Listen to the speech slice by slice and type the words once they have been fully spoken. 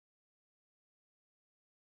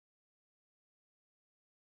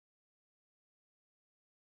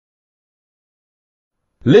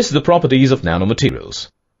List the properties of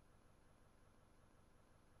nanomaterials.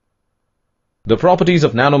 The properties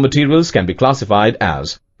of nanomaterials can be classified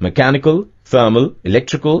as mechanical, thermal,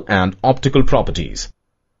 electrical, and optical properties.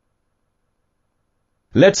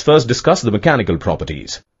 Let's first discuss the mechanical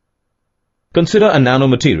properties. Consider a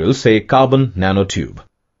nanomaterial, say carbon nanotube,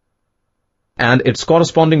 and its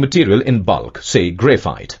corresponding material in bulk, say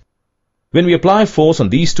graphite. When we apply force on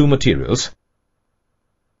these two materials,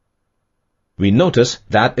 we notice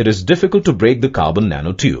that it is difficult to break the carbon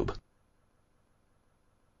nanotube.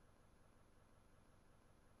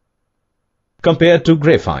 Compared to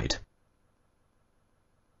graphite.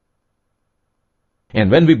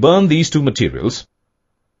 And when we burn these two materials,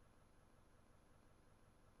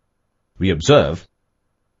 we observe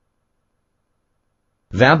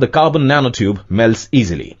that the carbon nanotube melts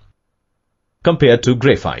easily compared to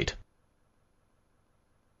graphite.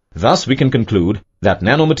 Thus, we can conclude that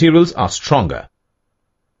nanomaterials are stronger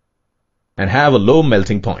and have a low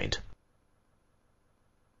melting point.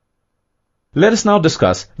 Let us now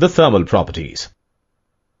discuss the thermal properties.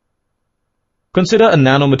 Consider a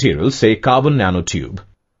nanomaterial, say carbon nanotube,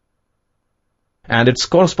 and its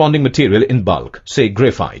corresponding material in bulk, say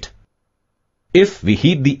graphite. If we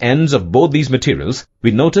heat the ends of both these materials,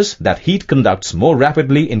 we notice that heat conducts more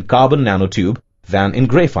rapidly in carbon nanotube than in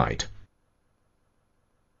graphite.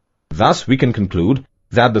 Thus, we can conclude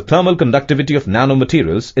that the thermal conductivity of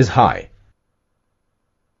nanomaterials is high.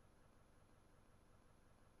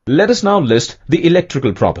 Let us now list the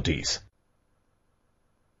electrical properties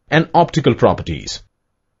and optical properties.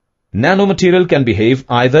 Nanomaterial can behave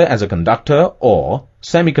either as a conductor or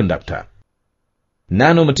semiconductor.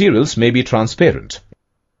 Nanomaterials may be transparent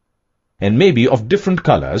and may be of different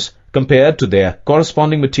colors compared to their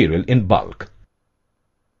corresponding material in bulk.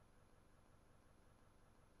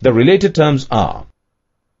 The related terms are